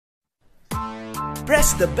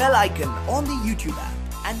Press the bell icon on the YouTube app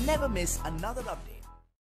and never miss another update.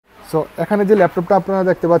 So এখানে যে ল্যাপটপটা আপনারা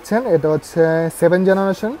দেখতে পাচ্ছেন এটা হচ্ছে 7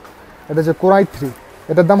 জেনারেশন, এটা হচ্ছে Core i3,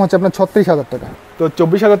 এটার দাম হচ্ছে আপনার 36,000 টাকা। তো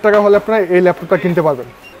 24,000 টাকা হলে আপনারা এই ল্যাপটপটা কিনতে পারবেন।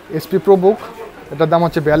 HP Pro Book, এটার দাম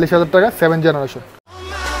হচ্ছে 42,000 টাকা, 7 generation.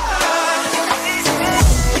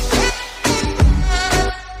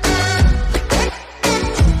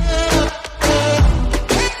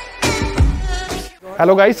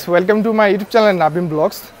 Hello guys, welcome to my YouTube channel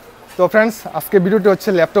Nabenvlogs। তো ফ্রেন্ডস, আজকে ভিডিওটি হচ্ছে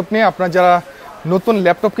ল্যাপটপ নিয়ে। আপনারা যারা নতুন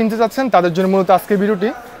ল্যাপটপ কিনতে চাচ্ছেন তাদের জন্য মূলত আজকে ভিডিওটি।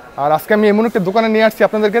 আর আজকে আমি এমন একটা দোকানে নিয়ে আসছি,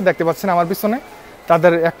 আপনাদেরকে দেখতে পাচ্ছেন আমার পিছনে।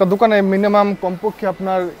 তাদের একটা দোকানে মিনিমাম কমপক্ষে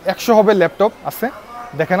আপনার 100 হবে ল্যাপটপ আছে।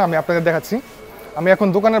 দেখেন, আমি আপনাদের দেখাচ্ছি। আমি এখন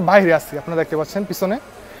দোকানের বাইরে আসছি, আপনারা দেখতে পাচ্ছেন পিছনে।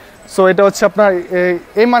 সো এটা হচ্ছে আপনার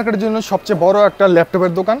এই মার্কেটের জন্য সবচেয়ে বড় একটা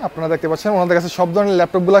ল্যাপটপের দোকান। আপনারা দেখতে পাচ্ছেন ওনাদের কাছে সব ধরনের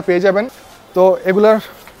ল্যাপটপগুলো পেয়ে যাবেন। তো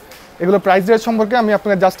এগুলো প্রাইস রেট সম্পর্কে আমি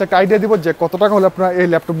আপনাকে জাস্ট একটা আইডিয়া দিব যে কত টাকা হলে আপনারা এই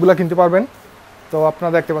ল্যাপটপগুলো কিনতে পারবেন। তো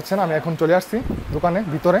আপনারা দেখতে পাচ্ছেন আমি এখন চলে আসছি দোকানে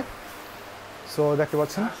ভিতরে। সো দেখতে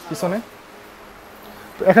পাচ্ছেন পিছনে।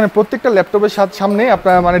 তো এখানে প্রত্যেকটা ল্যাপটপের সামনে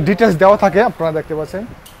আপনার মানে ডিটেলস দেওয়া থাকে। আপনারা দেখতে পাচ্ছেন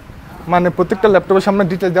মানে প্রত্যেকটা ল্যাপটপের সামনে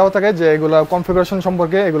ডিটেলস দেওয়া থাকে যে এগুলো কনফিগারেশন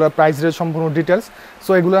সম্পর্কে, এগুলো প্রাইস রেট সম্পূর্ণ ডিটেলস।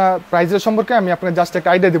 সো এগুলো প্রাইস রেট সম্পর্কে আমি আপনাকে জাস্ট একটা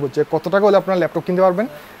আইডিয়া দিব যে কত টাকা হলে আপনারা ল্যাপটপ কিনতে পারবেন।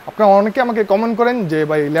 আপনারা অনেকে আমাকে কমেন্ট করেন যে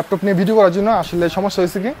ভাই ল্যাপটপ নিয়ে ভিডিও করার জন্য আসলে সমস্যা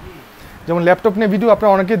হয়েছে কি, যেমন ল্যাপটপ নিয়ে ভিডিও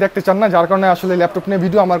আপনারা অনেকেই দেখতে চান না, যার কারণে আসলে ল্যাপটপ নিয়ে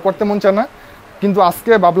ভিডিও আমার করতে মন চায় না। কিন্তু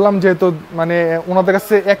আজকে ভাবলাম যেহেতু মানে ওনাদের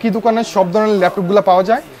কাছে একই দোকানে সব ধরনের ল্যাপটপগুলো পাওয়া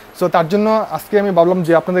যায়, সো তার জন্য আজকে আমি ভাবলাম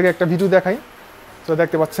যে আপনাদেরকে একটা ভিডিও দেখাই। তো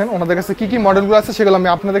দেখতে পাচ্ছেন ওনাদের কাছে কী কী মডেলগুলো আছে সেগুলো আমি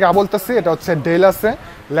আপনাদেরকে বলতেছি। এটা হচ্ছে ডেল আছে,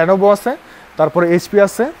 লেনোভো আছে, তারপরে HP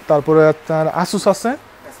আছে, তারপরে আপনার Asus আছে,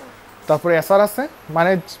 তারপরে Acer আছে,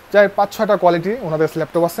 মানে প্রায় 5-6টা কোয়ালিটি ওনাদের কাছে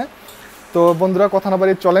ল্যাপটপ আছে। তো বন্ধুরা, কথা না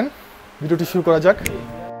বাড়িয়ে চলেন ভিডিওটি শুরু করা যাক।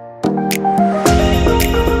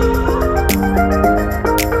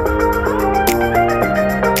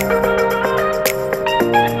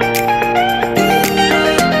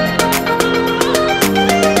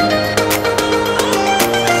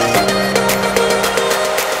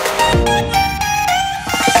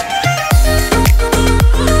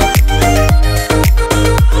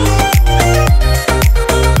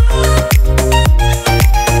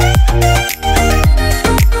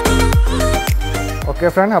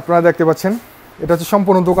 ওকে ফ্রেন্ড, আপনারা দেখতে পাচ্ছেন এটা হচ্ছে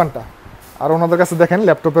সম্পূর্ণ দোকানটা। আর ওনাদের কাছে দেখেন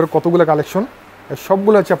ল্যাপটপের কতগুলো কালেকশন,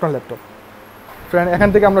 সবগুলো হচ্ছে আপনার ল্যাপটপ। ফ্রেন্ড, এখান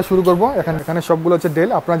থেকে আমরা শুরু করব। এখানে সবগুলো হচ্ছে ডেল।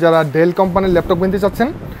 আপনারা যারা ডেল কোম্পানির ল্যাপটপ কিনতে চাচ্ছেন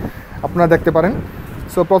আপনারা দেখতে পারেন।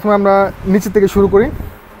 সো প্রথমে আমরা নিচে থেকে শুরু করি।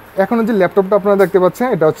 এখন যে ল্যাপটপটা আপনারা দেখতে পাচ্ছেন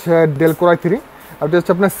এটা হচ্ছে ডেল Core i3, আর এটা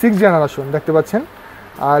হচ্ছে আপনার 6 জেনারেশন দেখতে পাচ্ছেন।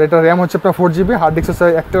 আর এটা র্যাম হচ্ছে আপনার 4GB, হার্ড ডিস্ক হচ্ছে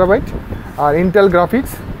 1 টেরাবাইট, আর ইন্টেল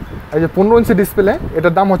গ্রাফিক্স। এই যে 15 ইঞ্চি ডিসপ্লে,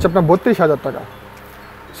 এটার দাম হচ্ছে আপনার 32,000 টাকা।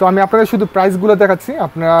 সো আমি আপনাদের শুধু প্রাইসগুলো দেখাচ্ছি,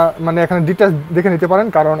 আপনারা মানে এখানে ডিটেলস দেখে নিতে পারেন,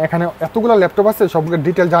 কারণ এখানে এতগুলো ল্যাপটপ আছে সবগুলো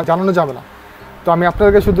ডিটেল জানানো যাবে না। তো আমি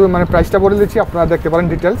আপনাদেরকে শুধু মানে প্রাইসটা বলে দিচ্ছি, আপনারা দেখতে পারেন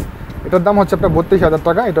ডিটেলস। এটার দাম হচ্ছে আপনার 32,000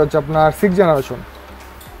 টাকা। এটা হচ্ছে আপনার 6 জেনারেশন।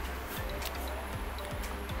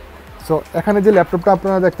 সো এখানে যে ল্যাপটপটা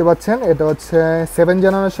আপনারা দেখতে পাচ্ছেন এটা হচ্ছে 7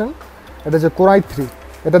 জেনারেশন, এটা হচ্ছে Core i3,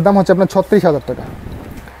 এটার দাম হচ্ছে আপনার 36,000 টাকা।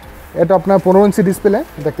 এটা আপনার 15 ইঞ্চি ডিসপ্লে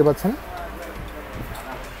দেখতে পাচ্ছেন।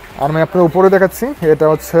 আর আমি আপনার উপরে দেখাচ্ছি, এটা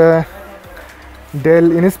হচ্ছে ডেল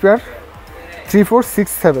ইনস্পায়ার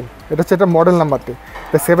 3467, এটা হচ্ছে এটা মডেল নাম্বারটি।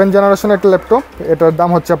 এটা 7 জেনারেশনের একটা ল্যাপটপ, এটার দাম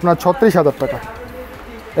হচ্ছে আপনার 36,000 টাকা।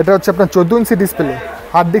 এটা হচ্ছে আপনার 14 ইঞ্চি ডিসপ্লে,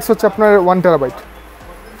 হার্ড ডিস্ক হচ্ছে আপনার 1 টেরাবাইট।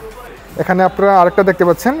 এখানে আপনারা আরেকটা দেখতে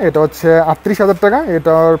পাচ্ছেন, এটা হচ্ছে 38,000 টাকা।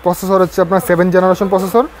 এটার প্রসেসর হচ্ছে আপনার 7 জেনারেশন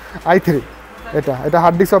প্রসেসর i3। এটা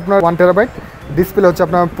হার্ড ডিস্ক আপনার 1 টেরাবাইট, ডিসপ্লে হচ্ছে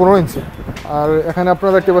আপনার 15 ইঞ্চি। আর এখানে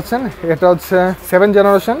আপনারা দেখতে পাচ্ছেন এটা হচ্ছে 7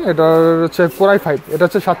 জেনারেশন, এটা হচ্ছে Core i5, এটা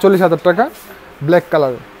হচ্ছে 47,000 টাকা, ব্ল্যাক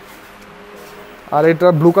কালার। আর এটা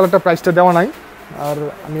ব্লু কালারটা প্রাইসটা দেওয়া নাই। আর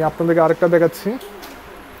আমি আপনাদেরকে আরেকটা দেখাচ্ছি,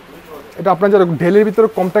 এটা আপনারা যারা ডেলের ভিতরে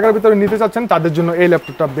কম টাকার ভিতরে নিতে চাচ্ছেন তাদের জন্য এই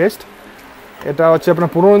ল্যাপটপটা বেস্ট। এটা হচ্ছে আপনার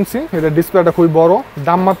 15 ইঞ্চি, এটা ডিসপ্লেটা খুবই বড়,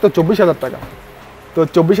 দাম মাত্র 24,000 টাকা। তো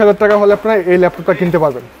 24,000 টাকা হলে আপনারা এই ল্যাপটপটা কিনতে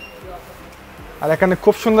পারবেন। আর এখানে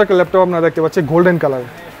খুব সুন্দর একটা ল্যাপটপ আপনারা দেখতে পাচ্ছেন, গোল্ডেন কালার।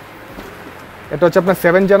 এটা হচ্ছে আপনার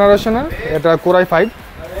 7 জেনারেশনের, এটা Core i5,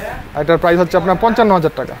 এটার প্রাইস হচ্ছে আপনার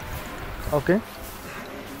 55,000 টাকা। ওকে,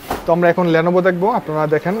 তো আমরা এখন লেনোভো দেখবো। আপনারা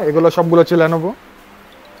দেখেন এগুলো সবগুলো হচ্ছে লেনোভো।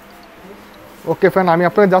 ওকে ফ্রেন্ড, আমি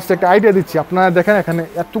আপনাদের জাস্ট একটা আইডিয়া দিচ্ছি। আপনারা দেখেন এখানে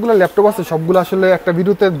এতগুলো ল্যাপটপ আছে, সবগুলো আসলে একটা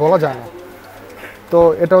ভিডিওতে বলা যায় না। তো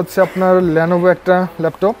এটা হচ্ছে আপনার লেনোভো একটা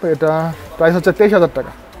ল্যাপটপ, এটা প্রাইস হচ্ছে 23,000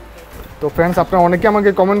 টাকা। তো ফ্রেন্ডস, আপনারা অনেকে আমাকে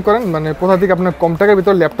কমেন্ট করেন মানে কোথা থেকে আপনার কম টাকার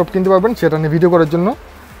ভিতরে ল্যাপটপ কিনতে পারবেন সেটা নিয়ে ভিডিও করার জন্য।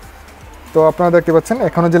 তো আপনারা দেখতে পাচ্ছেন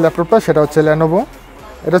এখানে যে ল্যাপটপটা সেটা হচ্ছে লেনোভো,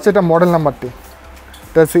 এটা হচ্ছে এটা মডেল নাম্বারটি।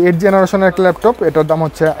 এটা হচ্ছে 8 জেনারেশনের একটা ল্যাপটপ, এটার দাম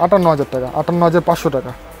হচ্ছে 58,000 টাকা, 58,500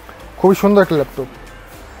 টাকা। খুবই সুন্দর একটা ল্যাপটপ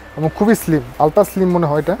এবং খুবই স্লিম, আলট্রা স্লিম মনে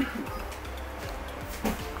হয় এটা।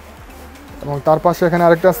 এবং তার পাশে এখানে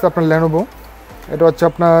আরেকটা আছে আপনার Lenovo, এটা হচ্ছে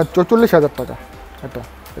আপনার 44,000 টাকা।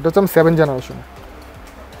 এটা হচ্ছে 7 জেনারেশন।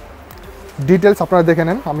 ডিটেলস আপনারা দেখে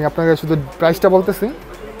নেন, আমি আপনাকে শুধু প্রাইসটা বলতেছি।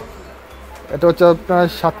 এটা হচ্ছে আপনার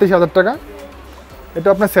 37,000 টাকা। এটা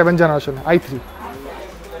আপনার 7 জেনারেশন i3।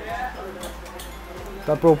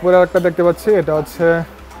 তারপর উপরে আরেকটা দেখতে পাচ্ছি, এটা হচ্ছে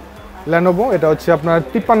Lenovo, এটা হচ্ছে আপনার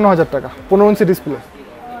 53,000 টাকা, 15 ইঞ্চি ডিসপ্লে,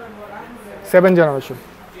 7 জেনারেশন।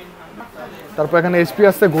 তারপর এখানে HP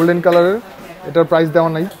আছে গোল্ডেন কালারের, এটার প্রাইস দেওয়া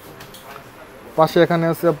নাই। পাশে এখানে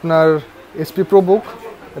আছে আপনার HP ProBook,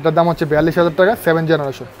 এটার দাম হচ্ছে 42,000 টাকা, 7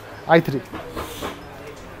 জেনারেশন i3,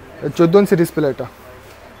 14 ইঞ্চি ডিসপ্লে।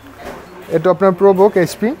 এটা আপনার ProBook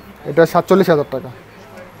HP, এটা 47,000 টাকা।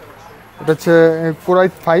 এটা হচ্ছে Core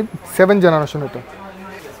i5 7 জেনারেশন এটা।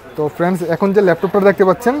 তো ফ্রেন্ডস, এখন যে ল্যাপটপটা দেখতে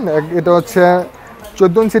পাচ্ছেন এটা হচ্ছে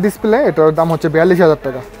 14 ইঞ্চি ডিসপ্লে, এটার দাম হচ্ছে 42,000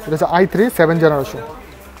 টাকা। এটা হচ্ছে i3 7 জেনারেশন।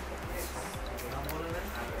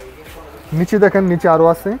 নিচে দেখেন, নিচে আরও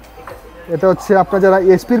আছে। এটা হচ্ছে আপনার যারা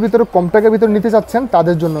এসপির ভিতরে কম টাকার ভিতরে নিতে চাচ্ছেন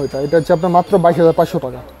তাদের জন্য এটা হচ্ছে আপনার মাত্র 22,500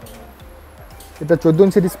 টাকা। এটা 14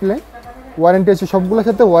 ইঞ্চি ডিসপ্লে, ওয়ারেন্টি আছে সবগুলোর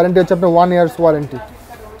সাথে, ওয়ারেন্টি হচ্ছে আপনার 1 ইয়ার্স ওয়ারেন্টি,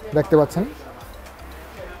 দেখতে পাচ্ছেন।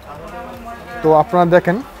 তো আপনারা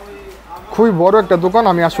দেখেন, খুবই বড় একটা দোকান।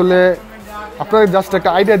 আমি আসলে আপনাদের জাস্ট একটা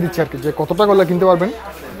আইডিয়া দিচ্ছি আর কি, যে কত টাকা হলে কিনতে পারবেন।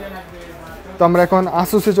 তো আমরা এখন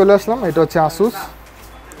আসুসে চলে আসলাম, এটা হচ্ছে আসুস।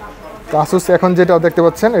 তো আসুস এখন যেটা দেখতে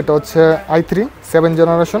পাচ্ছেন এটা হচ্ছে i3 7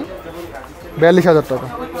 জেনারেশন, 42,000 টাকা।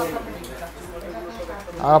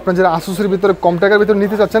 আর আপনার যারা আসুসের ভিতরে কম টাকার ভিতরে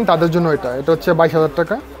নিতে চাচ্ছেন তাদের জন্য এটা হচ্ছে 22,000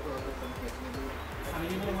 টাকা।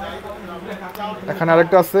 এখানে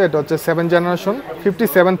আরেকটা আছে, এটা হচ্ছে 7 জেনারেশন,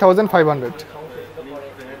 57,500।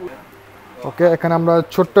 ওকে, এখানে আমরা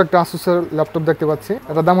ছোট্ট একটা আসুসের ল্যাপটপ দেখতে পাচ্ছি,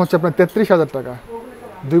 এটার দাম হচ্ছে আপনার 33,000 টাকা,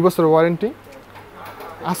 2 বছর ওয়ারেন্টি।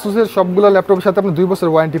 আসুসের সবগুলো ল্যাপটপের সাথে আপনি 2 বছর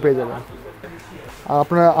ওয়ারেন্টি পেয়ে যাবেন। আর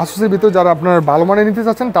আপনার আসুসের ভিতরে যারা আপনার ভালো মানের নিতে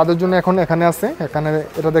চাচ্ছেন তাদের জন্য এখন এখানে আছে, এখানে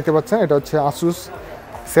এটা দেখতে পাচ্ছেন, এটা হচ্ছে Asus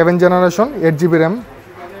 7 generation, 8GB RAM,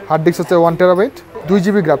 hard disk হচ্ছে 1 টেরাবাইট,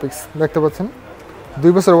 2GB গ্রাফিক্স, দেখতে পাচ্ছেন, 2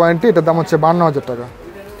 বছর ওয়ারেন্টি। এটার দাম হচ্ছে 52,000 টাকা।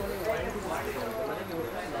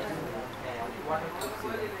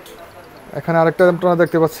 এখানে আরেকটা আপনারা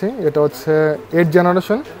দেখতে পাচ্ছি, এটা হচ্ছে 8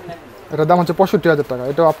 জেনারেশন, এটার দাম হচ্ছে 65,000 টাকা।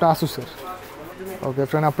 এটাও আপনার আসুসের। ওকে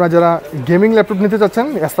ফ্রেন্ড, আপনারা যারা গেমিং ল্যাপটপ নিতে চাচ্ছেন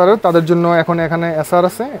এসারের, তাদের জন্য এখন এখানে এসার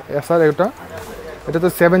আছে। এসার এটা তো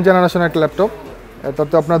 7 জেনারেশনের একটা ল্যাপটপ,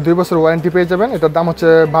 এটাতে আপনার 2 বছর ওয়ারেন্টি পেয়ে যাবেন। এটার দাম হচ্ছে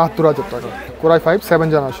 72,000 টাকা। Core i5 7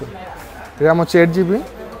 জেনারেশন, র্যাম হচ্ছে 8GB,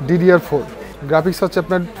 DDR4, গ্রাফিক্স হচ্ছে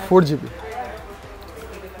আপনার 4GB।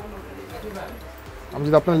 আমি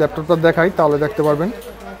যদি আপনার ল্যাপটপটা দেখাই তাহলে দেখতে পারবেন।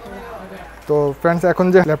 তো ফ্রেন্ডস, এখন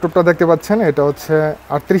যে ল্যাপটপটা দেখতে পাচ্ছেন এটা হচ্ছে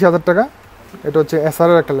 38,000 টাকা। এটা হচ্ছে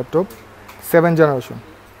এসারের একটা ল্যাপটপ, 7 জেনারেশন।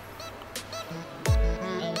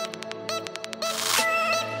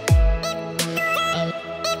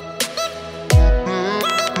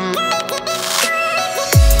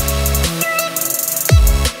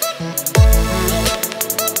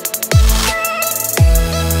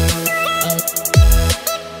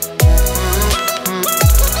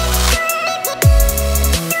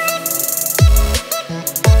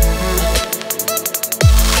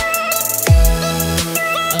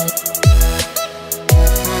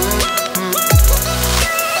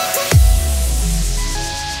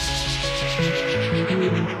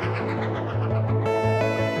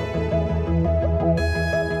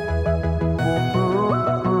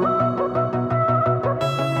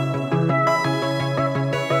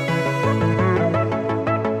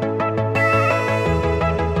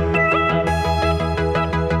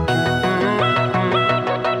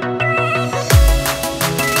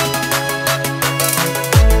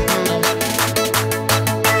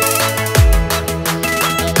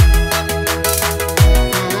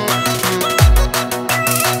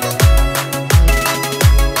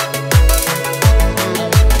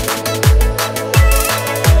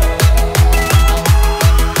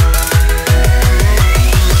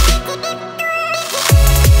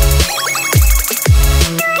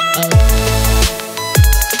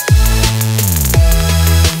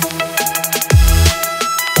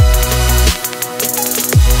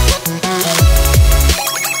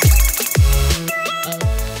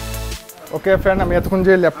 ওকে ফ্রেন্ড, আমি এতক্ষণ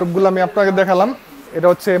যে ল্যাপটপগুলো আমি আপনাকে দেখালাম, এটা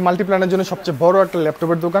হচ্ছে মাল্টিপ্ল্যানের জন্য সবচেয়ে বড় একটা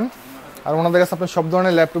ল্যাপটপের দোকান। আর ওনাদের কাছে আপনি সব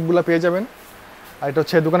ধরনের ল্যাপটপগুলো পেয়ে যাবেন। আর এটা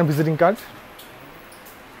হচ্ছে দোকানের ভিজিটিং কার্ড,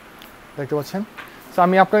 দেখতে পাচ্ছেন। সো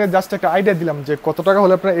আমি আপনাকে জাস্ট একটা আইডিয়া দিলাম যে কত টাকা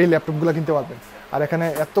হলে আপনারা এই ল্যাপটপগুলো কিনতে পারবেন। আর এখানে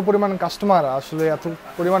এত পরিমাণ কাস্টমার, আসলে এত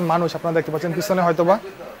পরিমাণ মানুষ আপনারা দেখতে পাচ্ছেন পিছনে, হয়তোবা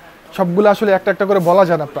সবগুলো আসলে একটা একটা করে বলা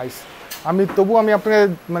যায় না প্রাইস। আমি আপনাকে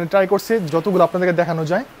মানে ট্রাই করছি যতগুলো আপনাদেরকে দেখানো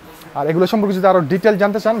যায়। আর এগুলো সম্পর্কে যদি আরও ডিটেল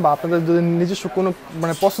জানতে চান বা আপনাদের যদি নিজস্ব কোনো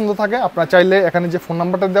মানে পছন্দ থাকে, আপনারা চাইলে এখানে যে ফোন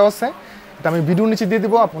নাম্বারটা দেওয়া আছে এটা আমি ভিডিও নিচে দিয়ে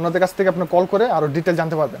দিব, আপনাদের কাছ থেকে আপনি কল করে আরও ডিটেল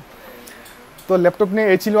জানতে পারবেন। তো ল্যাপটপ নিয়ে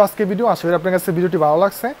এই ছিল আজকে ভিডিও। আশা করি আপনার কাছে ভিডিওটি ভালো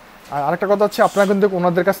লাগছে। আর আরেকটা কথা হচ্ছে, আপনারা কিন্তু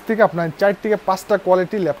ওনাদের কাছ থেকে আপনার 4 থেকে 5টা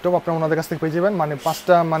কোয়ালিটি ল্যাপটপ আপনারা ওনাদের কাছ থেকে পেয়ে যাবেন, মানে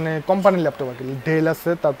 5টা মানে কোম্পানির ল্যাপটপ আর কি। ডেল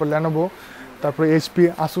আছে, তারপর লেনোভো, তারপর এইচপি,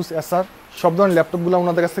 আসুস, এসার, সব ধরনের ল্যাপটপগুলো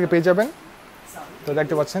ওনাদের কাছ থেকে পেয়ে যাবেন। তো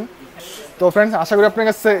দেখতে পাচ্ছেন। তো ফ্রেন্ডস, আশা করি আপনার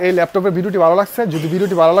কাছে এই ল্যাপটপের ভিডিওটি ভালো লাগছে। যদি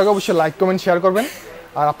ভিডিওটি ভালো লাগে অবশ্যই লাইক, কমেন্ট, শেয়ার করবেন।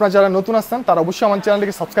 আর আপনারা যারা নতুন আসছেন তারা অবশ্যই আমার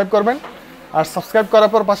চ্যানেলটিকে সাবস্ক্রাইব করবেন। আর সাবস্ক্রাইব করার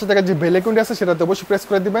পর পাশে থেকে যে বেল আইকনটি আছে সেটাতে অবশ্যই প্রেস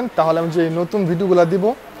করে দিবেন, তাহলে আমি যে নতুন ভিডিওগুলো দিব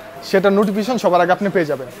সেটার নোটিফিকেশন সবার আগে আপনি পেয়ে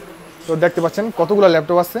যাবেন। তো দেখতে পাচ্ছেন কতগুলো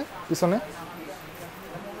ল্যাপটপ আছে পিছনে।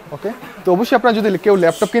 ওকে, তো অবশ্যই আপনারা যদি কেউ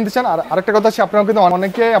ল্যাপটপ কিনতে চান, আর আরেকটা কথা হচ্ছে, আপনারা কিন্তু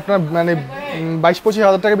অনেকে আপনার মানে 22-25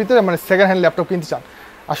 হাজার টাকার ভিতরে মানে সেকেন্ড হ্যান্ড ল্যাপটপ কিনতে চান।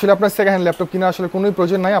 আসলে আপনার সেকেন্ড হ্যান্ড ল্যাপটপ কেনার আসলে কোনোই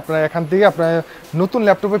প্রয়োজন নাই। আপনারা এখান থেকে আপনার নতুন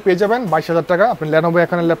ল্যাপটপে পেয়ে যাবেন 22,000 টাকা। আপনার লেনোভো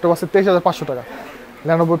এখানে ল্যাপটপ আছে 23,500 টাকা,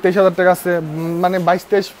 লেনোভো 23,000 টাকা আছে, মানে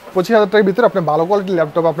 22-23-25 হাজার টাকার ভিতরে আপনি ভালো কোয়ালিটির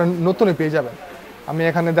ল্যাপটপ আপনার নতুনই পেয়ে যাবেন, আমি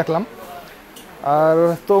এখানে দেখলাম। আর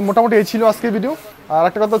তো মোটামুটি এই ছিল আজকের ভিডিও। আর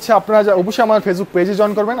একটা কথা হচ্ছে, আপনারা অবশ্যই আমার ফেসবুক পেজে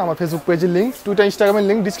জয়েন করবেন। আমার ফেসবুক পেজের লিঙ্ক, টুইটার, ইনস্টাগ্রামের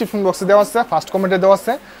লিঙ্ক ডিসক্রিপশন বক্সে দেওয়া আছে, ফার্স্ট কমেন্টে দেওয়া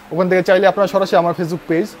আছে। ওখান থেকে চাইলে আপনারা সরাসরি আমার ফেসবুক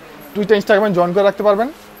পেজ, টুইটার, ইনস্টাগ্রামে জয়েন করে রাখতে পারবেন।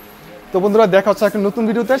 তো বন্ধুরা, দেখা হচ্ছে একটা নতুন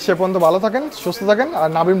ভিডিওতে। সে পর্যন্ত ভালো থাকেন, সুস্থ থাকেন, আর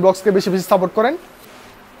নাবিন ব্লগসকে বেশি বেশি সাপোর্ট করেন।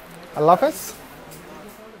 আল্লাহ হাফেজ।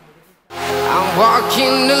 I'm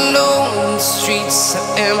walking alone, the streets are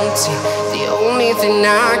empty. The only thing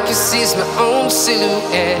I can see is my own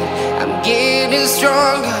silhouette. I'm getting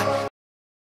stronger.